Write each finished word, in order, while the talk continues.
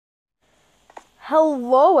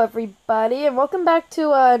Hello, everybody, and welcome back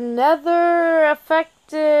to another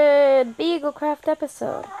affected Beaglecraft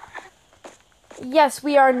episode. Yes,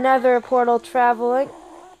 we are nether portal traveling.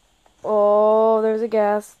 Oh, there's a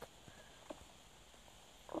guest.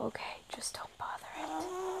 Okay, just don't bother it.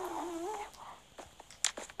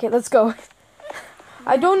 Okay, let's go.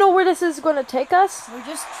 I don't know where this is going to take us. We're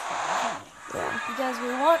just traveling. Yeah. Because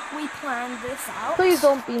we planned this out. Please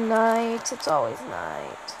don't be night. It's always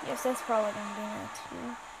night. Yes, that's probably gonna be it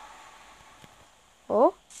too.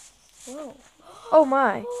 Oh? Whoa. Oh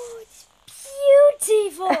my. Oh, it's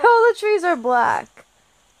beautiful. All the trees are black.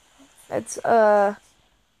 It's,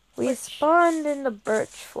 we Birch. spawned in the birch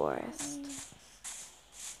forest.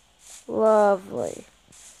 Lovely.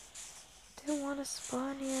 Didn't want to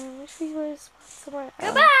spawn here. I wish we would have spawned somewhere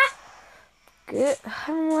else. Goodbye. Good.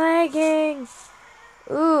 I'm lagging.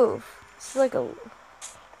 Oof. This is like a...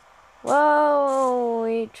 Whoa,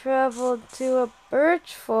 we traveled to a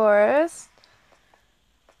birch forest.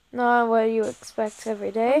 Not what you expect every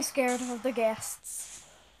I'm day. scared of the guests.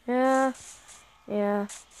 Yeah.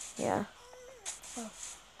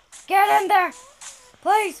 Get in there.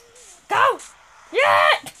 Please. Go.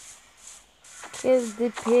 Yeah. Kiss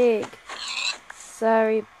the pig.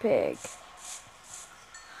 Sorry, pig.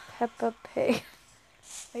 Peppa Pig.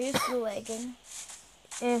 Are you still lagging?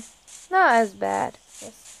 Not as bad.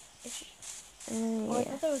 Yes. Oh, I Yeah.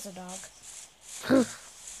 thought that was a dog. Let's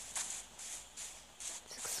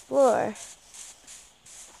explore.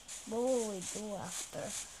 What will we do after?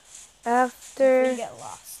 If After... we get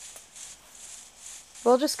lost.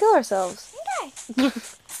 We'll just kill ourselves. Okay.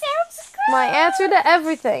 Sounds good. My answer to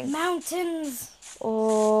everything. Mountains.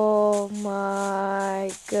 Oh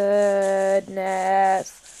my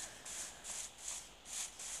goodness.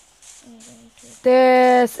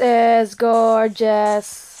 This is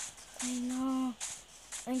gorgeous. I know.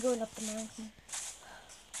 I'm going up the mountain.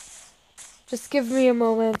 Just give me a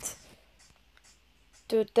moment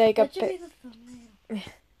to take a That should be pic. the thumbnail.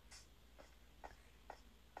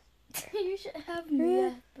 You should have me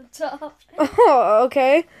at the top. Oh,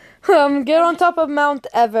 okay. Get on top of Mount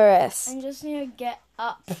Everest. I just need to get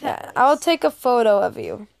up. Yeah, I'll take a photo of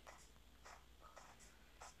you.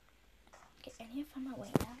 Okay, I need to find my way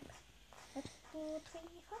back. 1, 2, 3,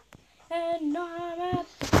 4. And I'm at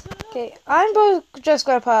the top. Okay, I'm just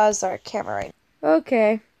gonna pause our camera right now.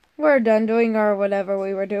 Okay, we're done doing our whatever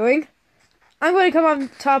we were doing. I'm going to come on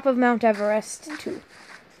top of Mount Everest too.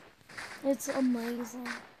 It's amazing.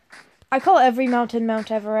 I call every mountain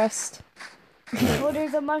Mount Everest. Oh,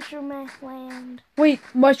 there's a mushroom land. Wait,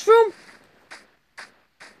 mushroom?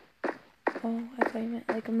 Oh, I thought you meant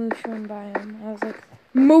like a mushroom biome. I was like,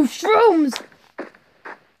 mushrooms!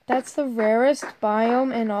 That's the rarest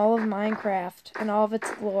biome in all of Minecraft, in all of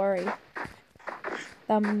its glory.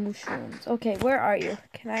 The mushrooms. Okay, where are you?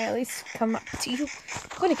 Can I at least come up to you?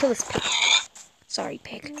 I'm going to kill this pig. Sorry,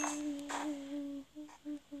 pig.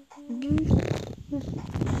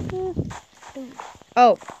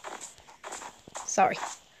 Oh. Sorry.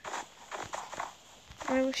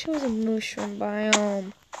 I wish it was a mushroom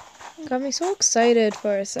biome. Got me so excited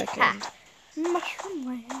for a second. Mushroom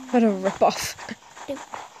land. What a ripoff.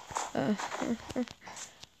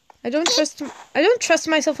 I don't trust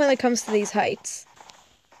myself when it comes to these heights.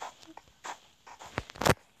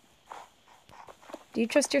 Do you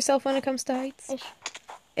trust yourself when it comes to heights? Ish.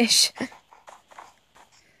 Ish.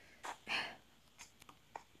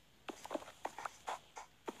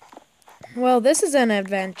 Well, this is an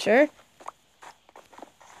adventure.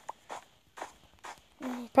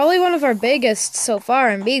 Probably one of our biggest so far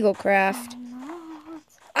in Beaglecraft.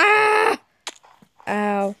 Ah!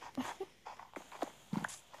 Ow.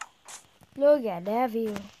 Look at that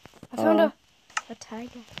view. I found a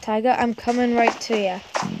Taiga. Taiga, I'm coming right to you.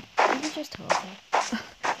 You just told me.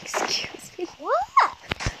 Excuse me. What?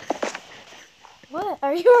 What?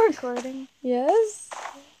 Are you recording? Yes?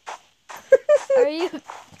 Are you?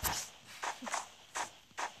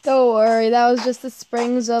 Don't worry, that was just the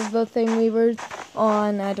springs of the thing we were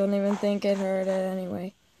on. I don't even think it hurt it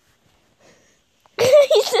anyway.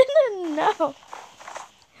 He didn't know.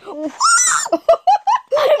 I'm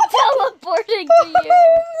teleporting to you.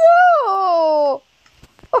 Oh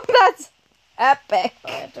no! Oh, that's epic. Oh,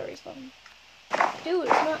 I have to respawn. Dude,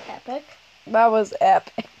 it's not epic. That was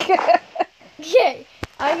epic. Okay,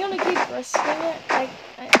 I'm gonna keep risking it.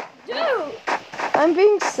 Dude! I'm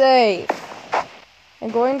being safe. I'm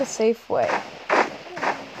going the safe way.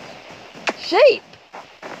 Shape!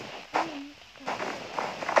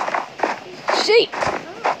 Shape!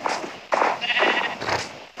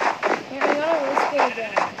 Here, I'm gonna risk it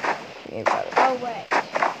again. You got it. Oh, wait.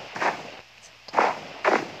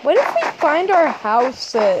 What if we find our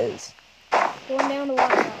houses? Going down the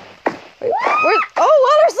water slide. Wait, where's... Oh,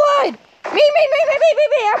 water slide! Me!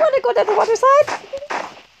 I want to go down the water slide!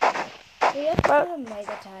 We have to What? do a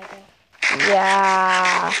mega Taiga.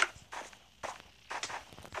 Yeah.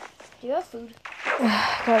 Do you have food?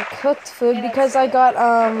 Got cooked food Yeah, because that's I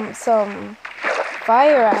got some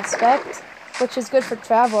fire aspect, which is good for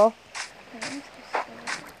travel.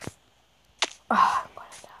 Oh,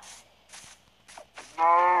 I'm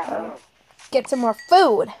gonna die. Get some more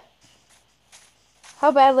food.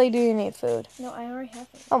 How badly do you need food? No, I already have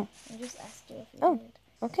it. Oh. I just asked you if you Oh, did.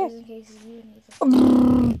 okay. Just in case you need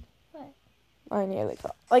it. What? I nearly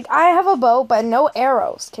fell. Like, I have a bow, but no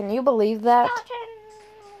arrows. Can you believe that?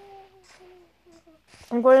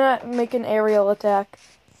 I'm going to make an aerial attack.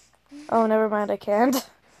 Oh, never mind, I can't.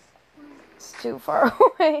 It's too far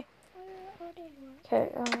away. Okay,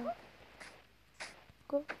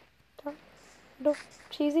 go down. No,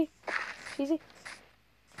 cheesy. Jesus.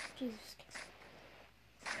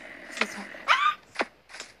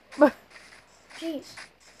 Jeez.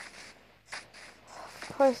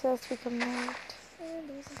 Of course, that's become night.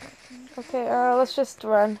 Okay, let's just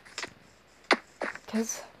run.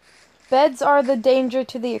 Because beds are the danger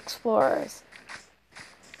to the explorers.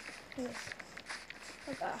 Yes.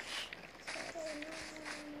 Oh gosh.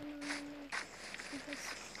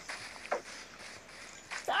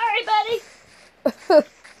 Sorry, buddy.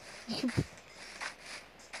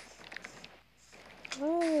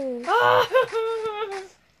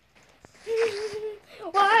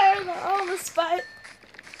 Why are all the spiders?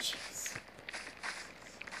 Jeez.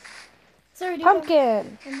 Sorry, dude.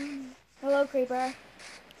 Pumpkin. Hello, creeper.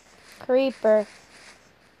 Creeper.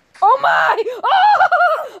 Oh my!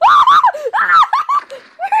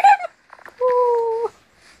 Oh!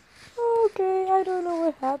 Okay, I don't know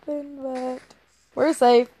what happened, but we're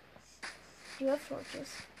safe. Do you have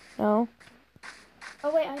torches? No.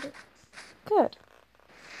 Oh wait, I do. Good.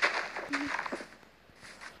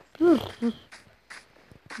 Do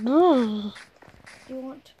you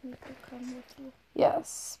want me to come with you?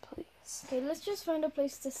 Yes, please. Okay, let's just find a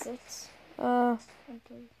place to sit. Uh,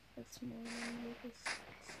 Until it's morning, maybe.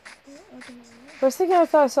 first thing I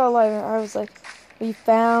thought I saw light, I was like, we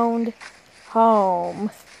found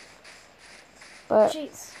home. But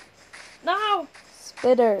Jeez. No!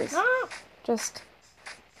 spitters. No! Just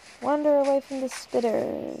wander away from the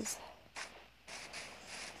spitters.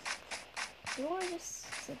 Do you want to just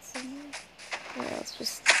sit somewhere? Yeah, it's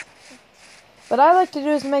just... What I like to do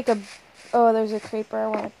is make a... Oh, there's a creeper. I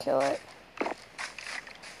want to kill it.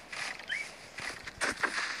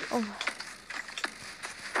 Oh.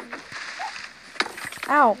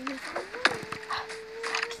 Ow.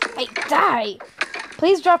 Hey, die!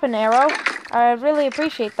 Please drop an arrow. I'd really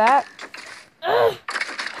appreciate that. Ugh.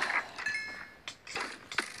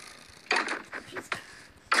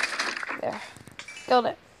 There. Killed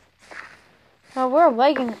it. Oh, we're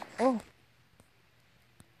lagging. Oh.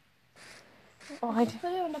 Oh, I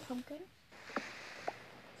Put it on the pumpkin.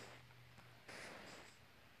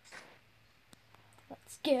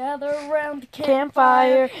 Let's gather around the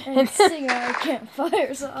campfire and sing our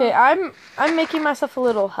campfire song. Okay, I'm making myself a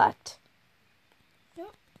little hut.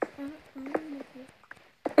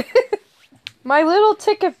 My little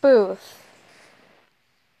ticket booth.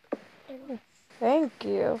 Thank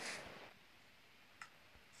you.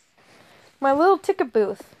 My little ticket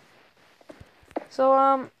booth.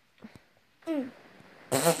 So, you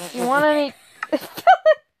want any...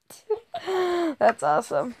 That's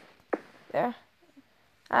awesome. There.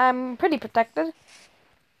 I'm pretty protected.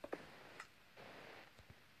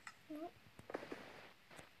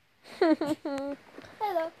 Hello.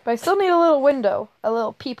 But I still need a little window. A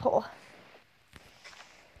little peephole.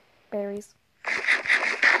 Berries.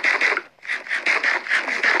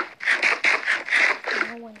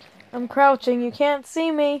 I'm crouching. You can't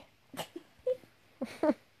see me.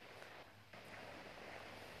 I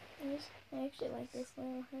actually like this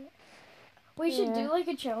little hut. We should do like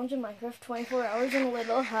a challenge in Minecraft 24 hours in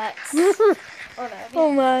little huts.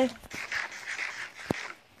 Oh my.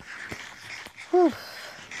 Whew.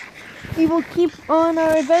 We will keep on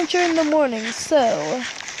our adventure in the morning, so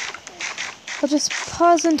I'll just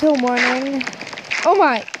pause until morning. Oh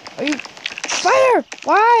my! Are you... Spider!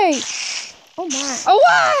 Why? Oh my. Oh,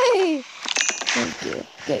 why? Thank you.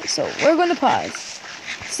 Okay, so we're going to pause.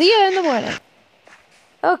 See ya in the morning.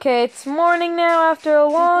 Okay, it's morning now after a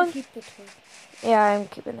long... Keep the toy. Yeah, I'm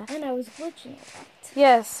keeping it. And I was glitching a lot.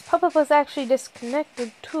 Yes, Papa was actually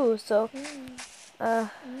disconnected too, so...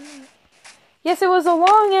 Yes, it was a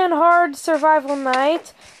long and hard survival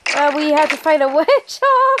night. We had to fight a witch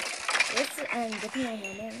off. Let's get my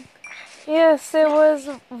hammer. Yes, it was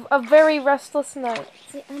a very restless night.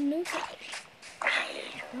 See, I'm new to...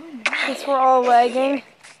 Oh my. Guess we're all lagging.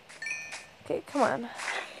 Okay, come on.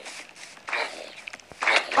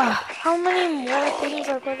 How many more things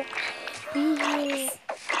are going to be here?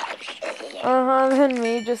 Than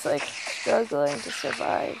me just like struggling to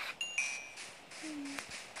survive.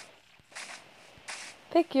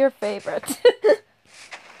 Pick your favorite.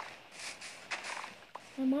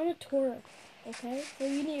 I'm on a tour, okay? So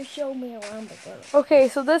you need to show me around the world. Okay,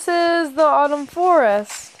 so this is the autumn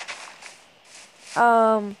forest.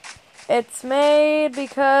 It's made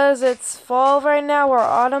because it's fall right now, or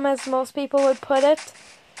autumn as most people would put it.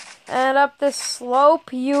 And up this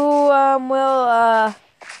slope, you will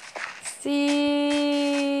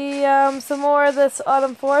see some more of this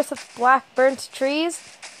autumn forest of black burnt trees.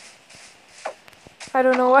 I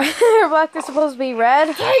don't know why they're black. They're supposed to be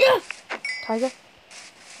red. Taiga! Taiga?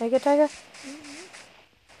 Taiga, Taiga?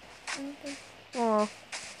 Oh.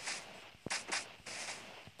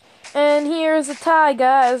 And here's a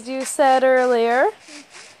taiga, as you said earlier.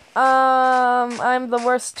 I'm the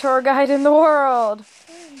worst tour guide in the world.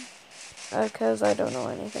 Because I don't know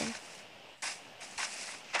anything.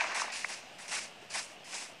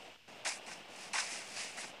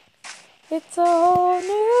 It's a whole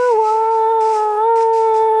new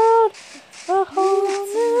world. A whole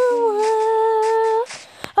new world.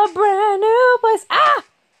 A brand new place. Ah!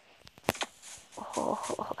 Oh.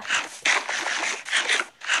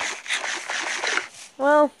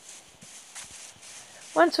 Well,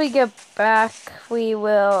 once we get back, we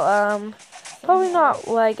will, probably not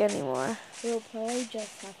lag anymore. We'll probably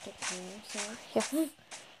just have to kill ourselves.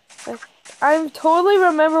 Yeah. I totally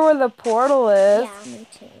remember where the portal is. Yeah, me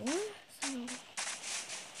too. So,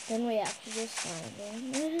 then we have to just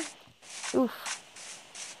find it. Oof.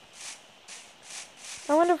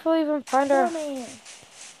 I wonder if we'll even find our... Man.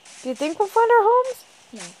 Do you think we'll find our homes?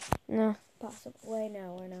 No. No. Possible. Wait,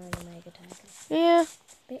 no, we're not in the Mega Taiga. Yeah.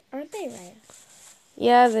 Aren't they rare?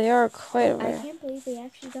 Yeah, they are quite rare. I can't believe we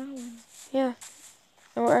actually got one. Yeah.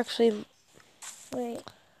 And we're actually... Wait.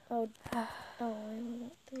 Oh, I only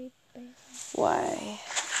got 3 bears. Why?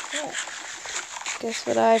 What? Guess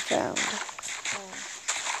what I found? Oh.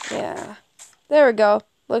 Yeah. There we go.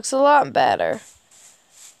 Looks a lot better.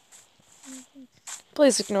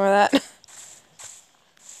 Please ignore that.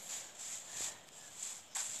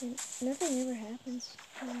 Nothing ever happens.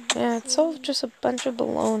 Yeah, it's all just a bunch of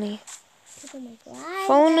baloney. People make lies.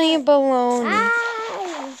 Phony baloney.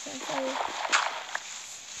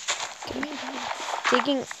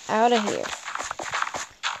 Digging out of here.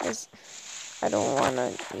 'Cause I don't want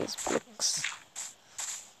to use bricks.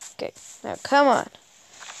 Okay, now come on.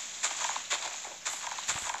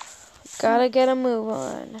 Gotta get a move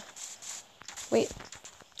on. Wait,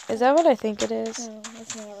 is that what I think it is? No,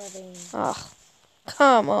 it's not a ravine. Oh,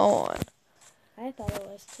 come on. I thought it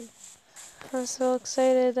was too. I'm so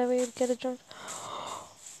excited that we would get a jump.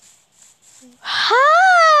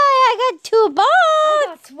 Hi! I got 2 bones! I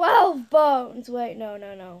got 12 bones! Wait,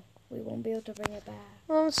 no. We won't be able to bring it back.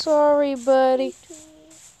 I'm sorry, buddy.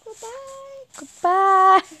 Goodbye.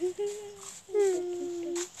 Goodbye.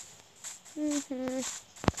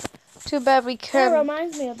 Too bad we That couldn't.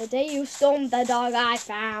 reminds me of the day you stole the dog I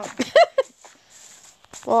found.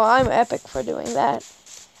 Well, I'm epic for doing that.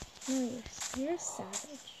 No, you're a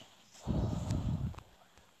savage.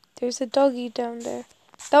 There's a doggy down there.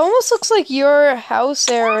 That almost looks like your house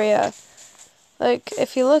area. Like,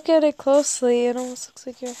 if you look at it closely, it almost looks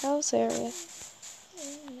like your house area.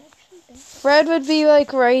 Fred would be,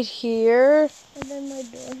 like, right here. And then my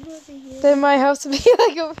door would be here. Then my house would be,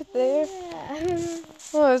 like, over there. Yeah.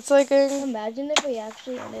 Oh, it's like a... Imagine if we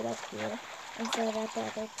actually ended up here instead of at the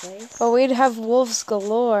other place. Oh, we'd have wolves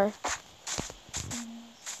galore.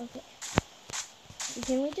 Okay.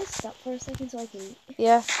 Can we just stop for a second so I can eat?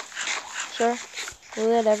 Yeah. Sure.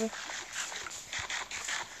 Whatever.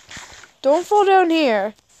 Don't fall down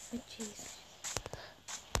here. Oh, jeez.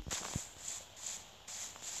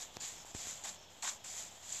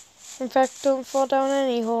 In fact, don't fall down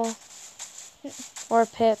any hole. Or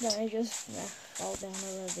pit. No, I just fall down a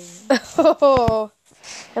ravine. Oh.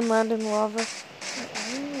 And land in lava. I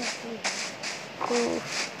don't know what to do. Ooh.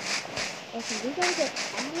 Okay, we gotta get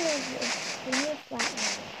out of this. We need a flat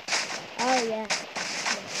land. Oh, yeah.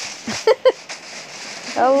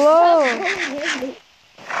 Hello. Stop going in me.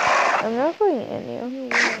 I'm not going in you. You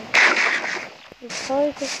will. It's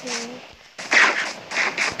probably because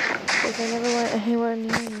I never went anywhere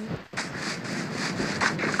near you.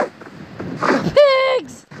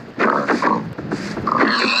 Pigs!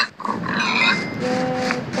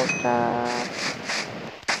 Yay, pork chop.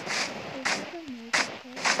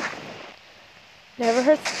 Never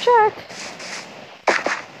hurts to check.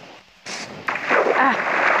 Ah.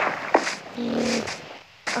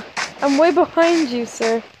 I'm way behind you,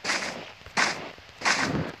 sir.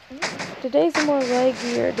 Today's a more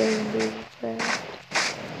leggier day in Beagle Craft.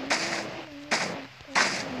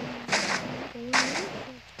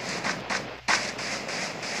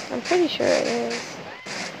 I'm pretty sure it is.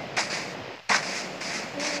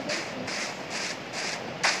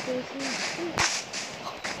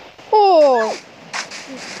 Oh!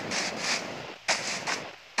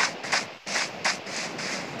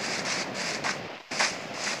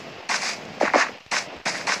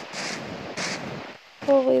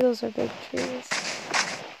 Holy, those are big trees.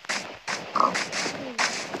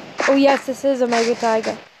 Oh yes, this is a mega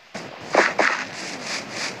taiga.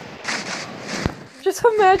 Just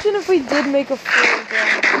imagine if we did make a full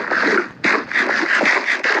ground.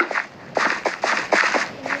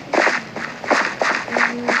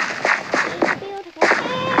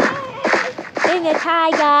 In a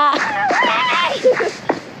Taiga.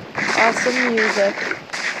 Awesome music.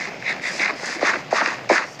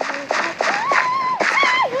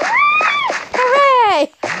 Hooray!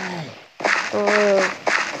 Oh,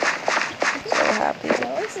 so happy.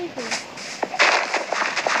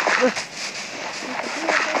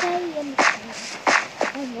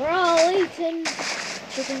 And we're all eating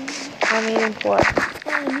chicken. I'm eating pork.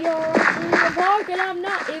 And you're eating pork, and I'm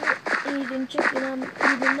not eating chicken. I'm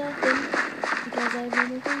eating nothing because I'm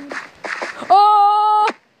eating food. Oh!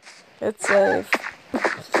 It's safe. I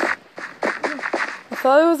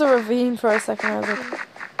thought it was a ravine for a second. I was like,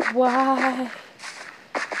 why?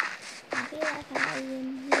 I feel like I am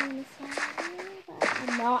in the side, but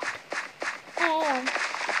I'm not.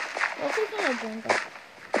 What's it kind of drink up?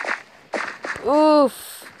 Oof.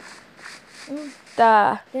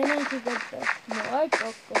 Da. Then I could get the more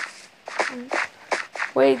cocoa.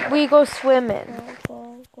 Wait, we go swimming.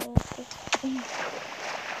 Go. Oh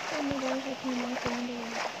my gosh, I can't find it.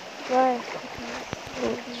 Why?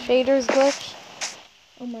 Shaders glitch?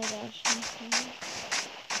 Oh my gosh, I'm sorry.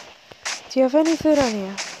 Do you have any food on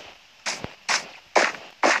you?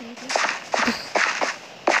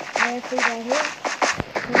 I have food right here.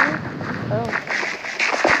 Oh.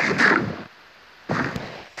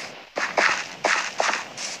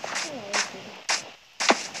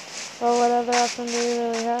 Well, what other option do you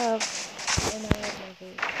really have? And I have my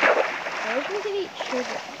food. I wish we could eat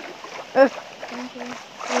sugar. Don't you?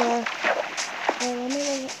 Yeah. Well, let me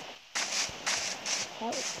look at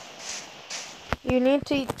kelp. You need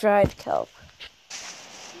to eat dried kelp.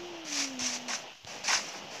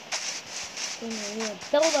 Then we're gonna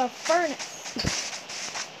build our furnace.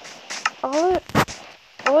 All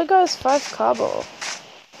I got is 5 cobble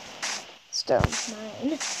stone.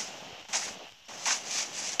 Mine.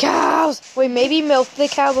 Cows! Wait, maybe milk the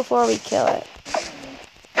cow before we kill it.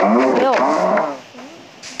 Milk.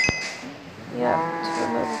 Yeah, to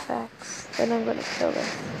remove effects. Then I'm gonna kill this.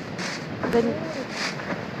 Then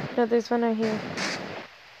no, there's one right here.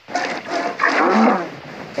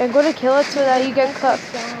 I'm gonna kill it so that you get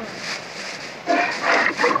cooked.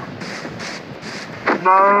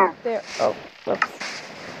 There. Oh, whoops.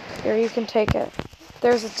 Here, you can take it.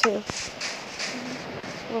 There's a 2.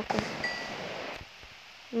 Welcome.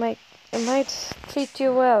 It might treat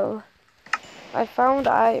you well. I found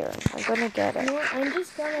iron. I'm gonna get You know it. what? I'm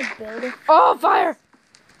just gonna build a. Oh, fire!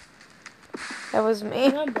 That was I'm me.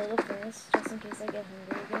 gonna build a furnace just in case I get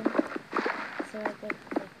hungry again. So I could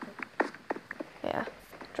cook. Yeah,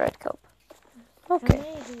 dried kelp. How Okay.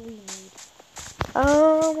 many do we need?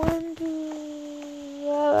 1, 2.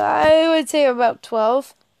 I would say about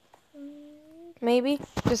 12, maybe.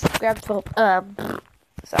 Just grab 12.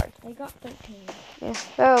 Sorry. I got 13. Yeah,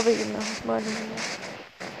 that'll be enough. More than enough.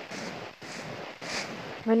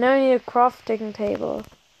 But now we need a crafting table.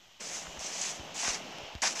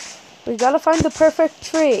 We gotta find the perfect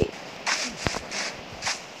tree.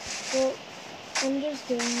 Well, I'm just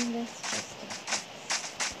doing this just in case.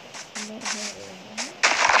 I'm not hungry anymore.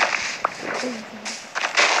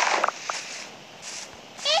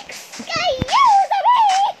 Excuse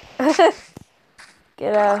me!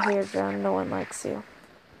 Get out of here, John. No one likes you.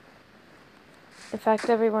 In fact,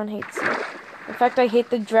 everyone hates you. In fact, I hate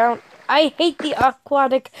the drown. I hate the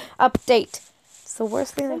aquatic update. It's the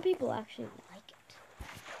worst thing. Some people actually like it.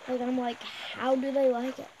 Like, I'm like, how do they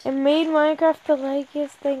like it? It made Minecraft the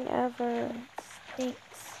laggiest thing ever.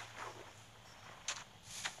 Thanks.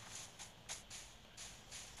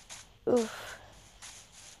 Oof.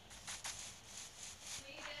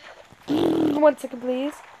 1 second,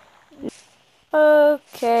 please.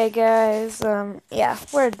 Okay, guys. Yeah,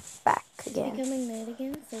 we're back It's again. becoming night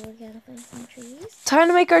again, so we're gonna plant some trees. Time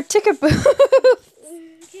to make our ticket booth.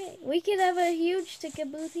 Okay, we could have a huge ticket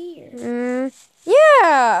booth here.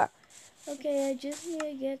 Yeah. Okay, I just need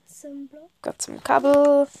to get some blocks. Got some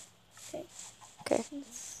cobble. Okay. Okay.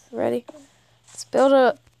 Ready? Let's build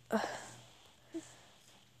a.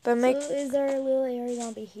 But make. So is our little area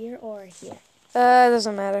gonna be here or here?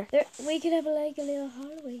 Doesn't matter. There, we could have like a little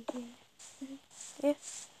hallway here. Yeah.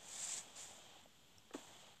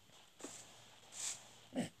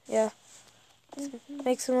 Yeah.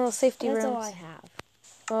 Make some little safety That's rooms. all I have.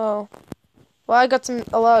 Oh. Well, I got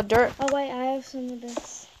a lot of dirt Oh wait, I have some of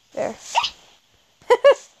this. there.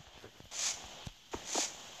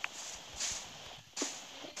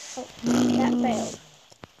 Oh, that failed.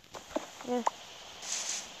 Yeah.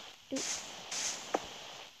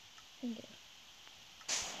 Okay.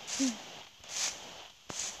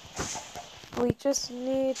 We just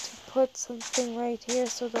need to put something right here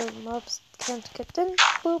so the mobs can't get in.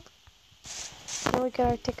 Boop. Now we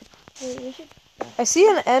got our ticket. Wait, we should. I see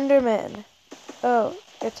an Enderman. Oh,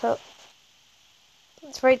 it's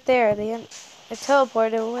right there. It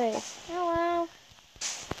teleported away. Hello.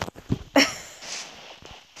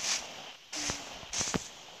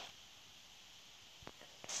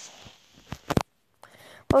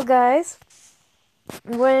 Well, guys,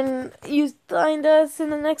 when you find us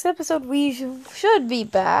in the next episode, we should be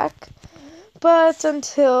back. But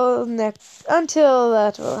until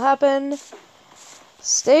that will happen,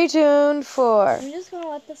 stay tuned for. I'm just gonna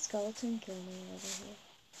let the skeleton kill me over here.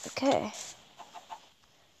 Okay.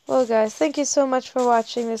 Well, guys, thank you so much for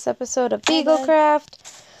watching this episode of Bye-bye.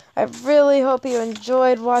 Beaglecraft. I really hope you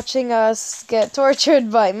enjoyed watching us get tortured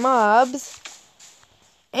by mobs.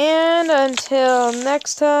 And until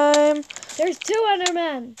next time. There's 2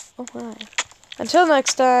 Endermen. Oh my. Until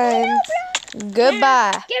next time.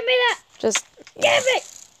 Goodbye. Give me that. Just. Give it.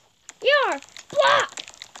 Your block.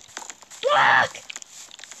 Block.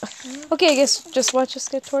 Okay, I guess just watch us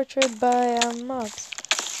get tortured by mobs.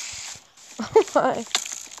 Oh my.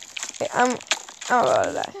 Okay, I'm about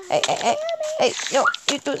to die. Hey, yo,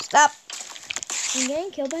 you two, stop. I'm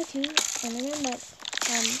getting killed by 2 Endermen, but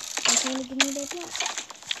I'm trying to give me their block.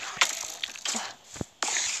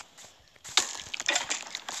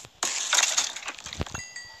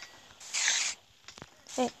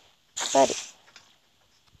 Hey, buddy.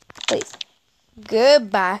 Please.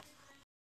 Goodbye.